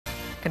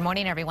Good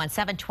morning, everyone.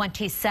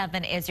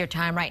 7:27 is your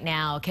time right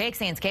now.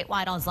 KXAN's Kate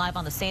Whitehall is live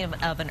on the scene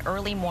of an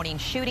early morning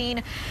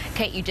shooting.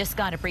 Kate, you just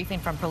got a briefing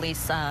from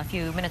police a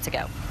few minutes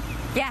ago.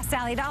 Yeah,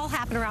 Sally, it all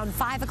happened around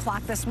 5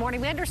 o'clock this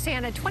morning. We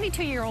understand a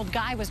 22-year-old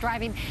guy was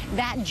driving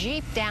that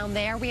Jeep down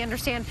there. We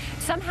understand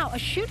somehow a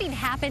shooting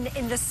happened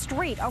in the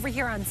street over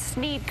here on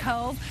Sneed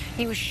Cove.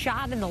 He was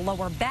shot in the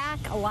lower back.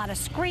 A lot of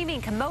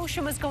screaming,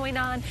 commotion was going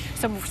on.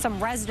 Some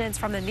residents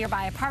from the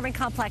nearby apartment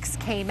complex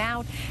came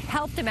out,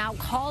 helped him out,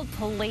 called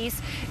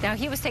police. Now,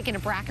 he was taken to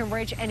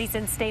Brackenridge, and he's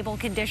in stable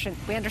condition.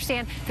 We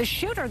understand the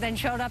shooter then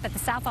showed up at the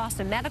South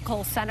Austin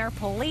Medical Center.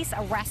 Police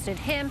arrested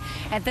him.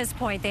 At this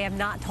point, they have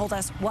not told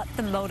us what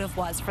the motive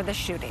was for the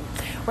shooting.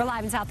 We're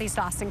live in Southeast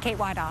Austin. Kate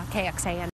Whitehall, KXAN.